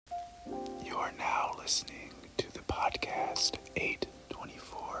listening to the podcast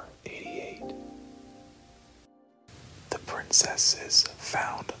 82488. The princesses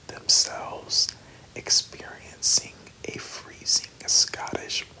found themselves experiencing a freezing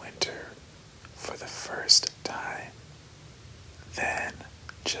Scottish winter for the first time. Then,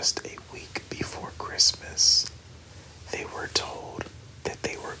 just a week before Christmas, they were told that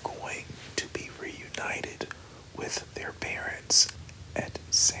they were going to be reunited with their parents at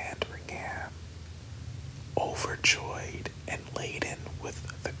Sandringham. Overjoyed and laden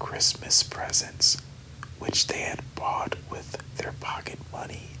with the Christmas presents which they had bought with their pocket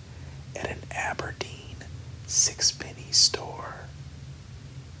money at an Aberdeen sixpenny store,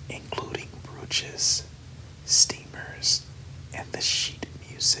 including brooches, steamers, and the sheet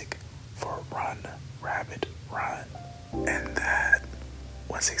music for Run, Rabbit, Run. And that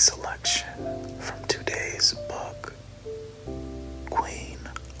was a selection from today's book, Queen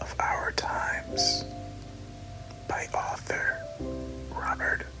of Our Times, by author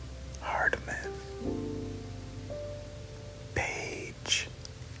Robert Hardman. Page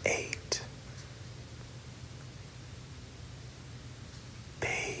 8.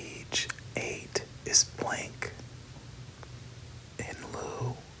 Page 8 is blank. In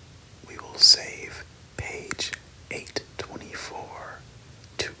lieu, we will save page 824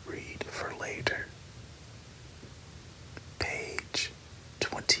 to read for later. Page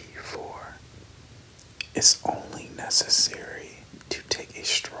 24 is only necessary to take a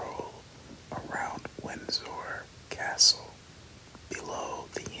stroll around Windsor Castle, below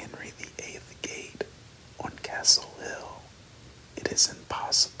the Henry VIII Gate on Castle Hill. It is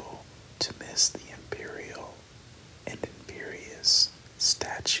impossible to miss the imperial and imperious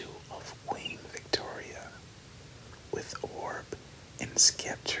statue of Queen Victoria, with orb and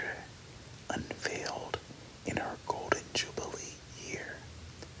sceptre unveiled in her Golden Jubilee year.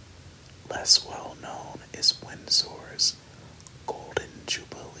 Less well known is Windsor's Golden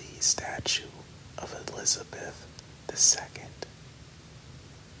Jubilee statue of Elizabeth II.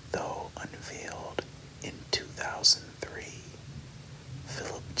 Though unveiled in 2003,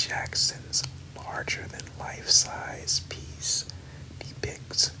 Philip Jackson's larger than life-size piece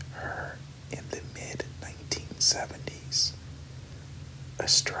depicts her in the mid-1970s,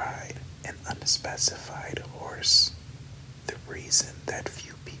 astride an unspecified horse. The reason that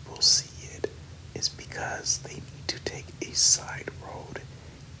few people see it is because they need to take a side road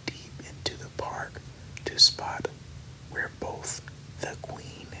deep into the park to spot where both the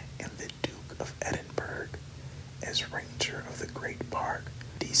Queen and the Duke of Edinburgh, as Ranger of the Great Park,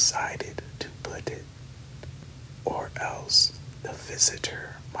 decided to put it. Or else the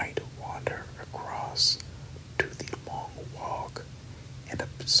visitor might wander across to the long walk and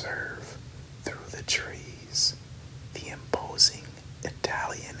observe through the trees the imposing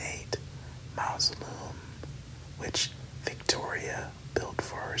Italianate mausoleum which Victoria built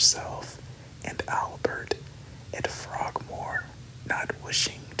for herself and Albert at Frogmore, not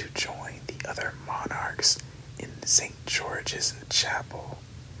wishing to join the other monarchs in St. George's Chapel.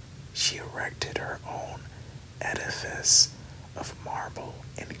 She erected her own edifice of marble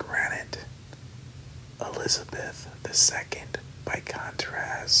and granite. Elizabeth II, by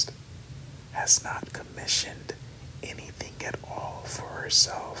contrast, has not commissioned anything at all for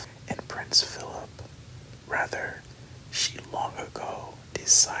herself and Prince Philip. Rather, she long ago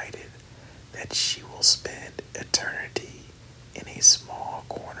decided that she will spend eternity in a small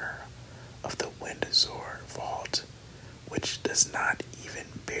corner of the Windsor vault, which does not even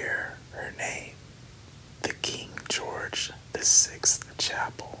bear her name, the King George VI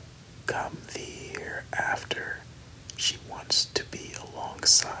Chapel. Come the year after, she wants to be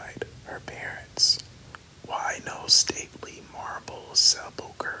alongside her parents. Why no stately marble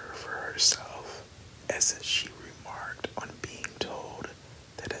sepulchre for herself, as she remarked on being told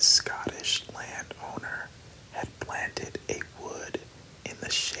that a Scottish landowner had planted a wood in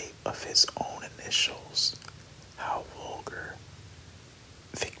the shape of his own initials? How vulgar.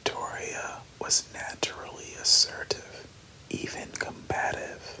 Victoria was naturally assertive, even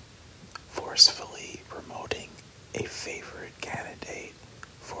combative, forcefully promoting a favorite candidate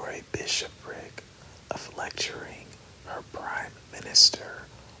for a bishopric, of lecturing her prime minister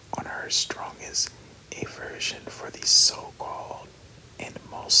on her strongest aversion for the so-called and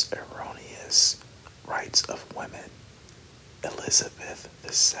most erroneous rights of women. Elizabeth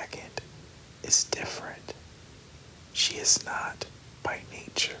II is different. She is not, by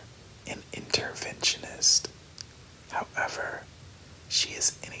nature, an interventionist. However, she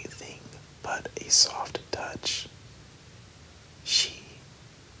is anything but a soft touch. She.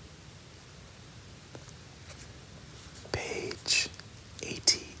 Page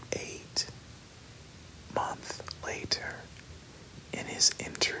 88.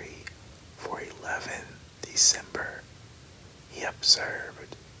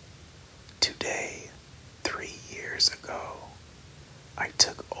 observed. Today, 3 years ago, I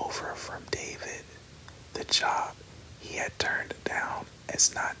took over from David, the job he had turned down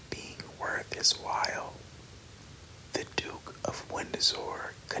as not being worth his while. The Duke of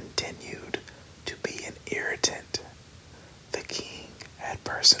Windsor continued to be an irritant. The king had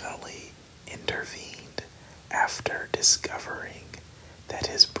personally intervened after discovering that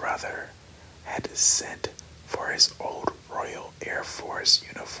his brother had sent for his old Royal Air Force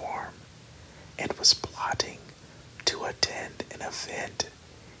uniform and was plotting to attend an event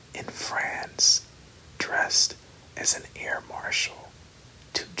in France dressed as an air marshal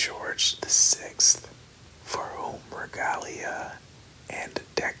to George VI, for whom regalia and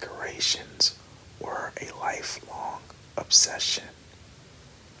decorations were a lifelong obsession.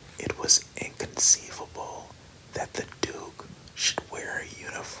 It was inconceivable that the Duke should wear a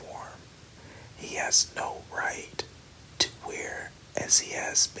uniform he has no right to wear, as he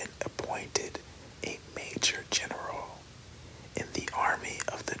has been appointed a major general in the army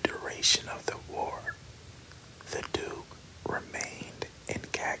of the duration of the war. The Duke remained in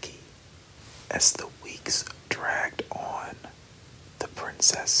khaki. As the weeks dragged on, the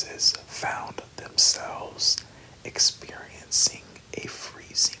princesses found themselves experiencing a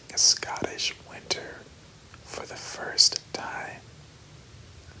freezing Scottish winter for the first time.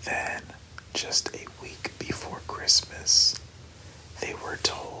 Then, just a week before Christmas, they were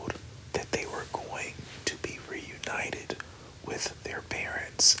told that they were going to be reunited with their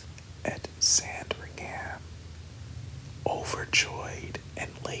parents at Sandringham. Overjoyed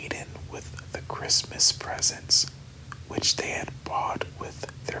and laden with the Christmas presents which they had bought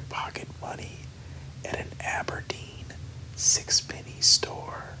with their pocket money at an Aberdeen sixpenny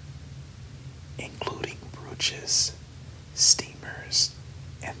store, including brooches, steamers,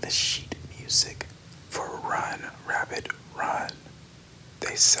 and the sheet music for Run, Rabbit, Run,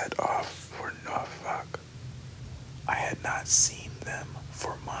 they set off for Norfolk. I had not seen them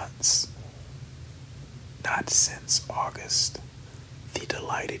for months. Not since August. The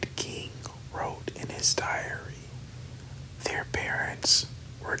delighted king wrote in his diary. Their parents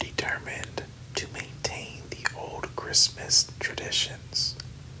were determined to maintain the old Christmas traditions,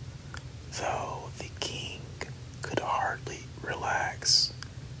 though the king could hardly relax,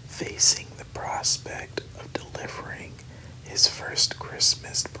 facing the prospect of delivering his first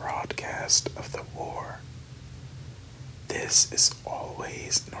Christmas broadcast of the war. This is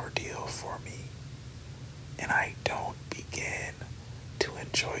always an ordeal for me, and I don't begin to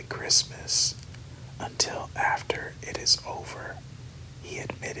enjoy Christmas until after it is over, he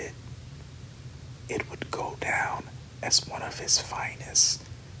admitted. It would go down as one of his finest,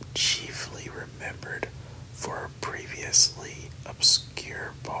 chiefly remembered for a previously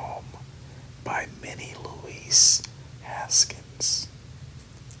obscure poem by Minnie Louise Haskins.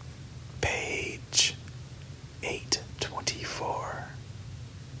 Page 824.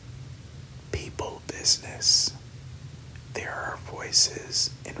 People business. There are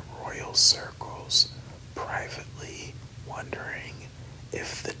voices in royal circles privately wondering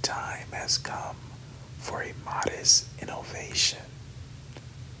if the time has come for a modest innovation.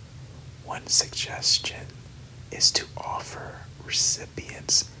 One suggestion is to offer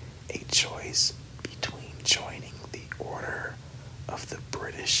recipients a choice between joining the Order of the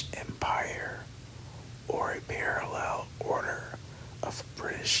British Empire or a parallel Order of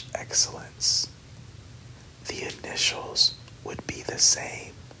British Excellence. The initials would be the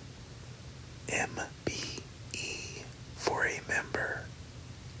same, MBE for a member,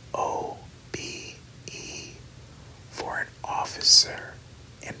 OBE for an officer,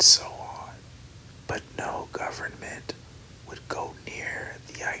 and so on. But no government would go near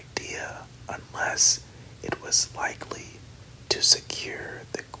the idea unless it was likely to secure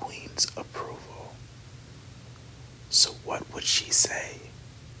the Queen's approval. So what would she say,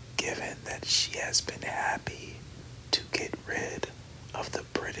 given that she has been happy to get rid of the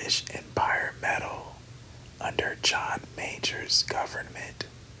British Empire medal under John Major's government,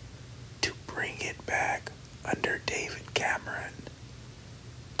 to bring it back under David Cameron,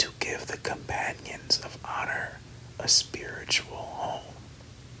 to give the Companions of Honor a spiritual home,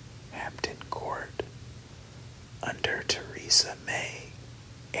 Hampton Court, under Theresa May,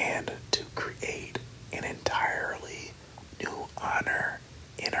 and to create an entirely new honor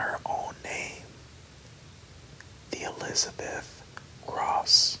in her own name, the Elizabeth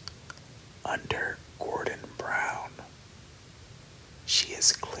Cross, under Gordon Brown. She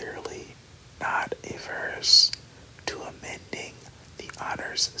is clearly not averse to amending the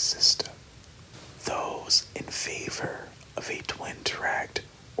honors system. Those in favor of a twin-tracked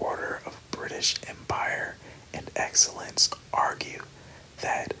Order of British Empire and excellence argue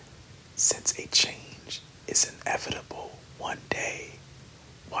that since a change is inevitable one day,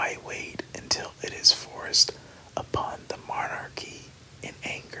 why wait until it is forced upon the monarchy in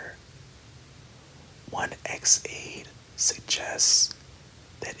anger? One ex-aide suggests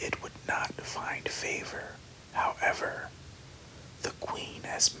that it would not find favor. However, the Queen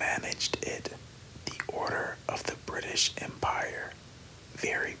has managed it, the order of the British Empire,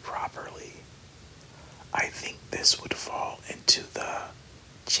 very properly. I think this would fall into the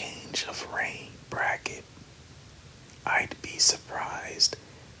change of reign bracket. I'd be surprised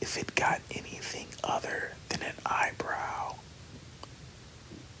if it got anything other than an eyebrow.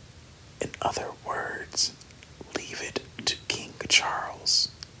 In other words, leave it to King Charles,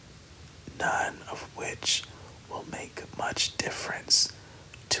 none of which will make much difference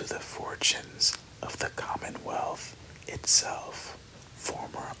to the fortunes of the Commonwealth itself.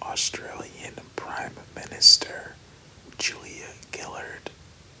 Former Australian Prime Minister Julia Gillard,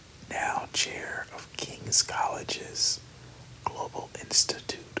 now chair of King's College's Global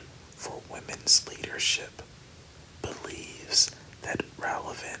Institute for Women's Leadership, believes that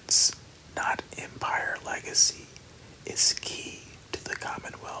relevance, not empire legacy, is key to the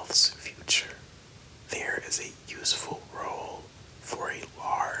Commonwealth's future. There is a useful role for a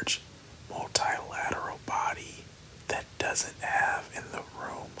large multilateral body that doesn't have in the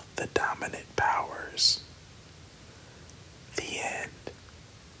room the dominant powers. The end.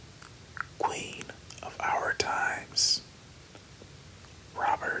 Queen of our times.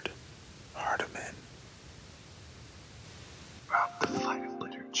 Robert Hardiman. Throughout the flight of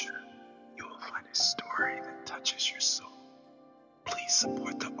literature, you will find a story that touches your soul. Please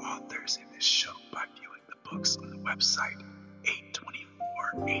support the authors in this show by viewing the books on the website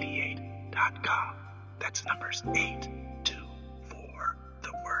 82488.com. That's numbers 824,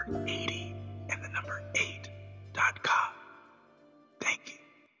 the word 8.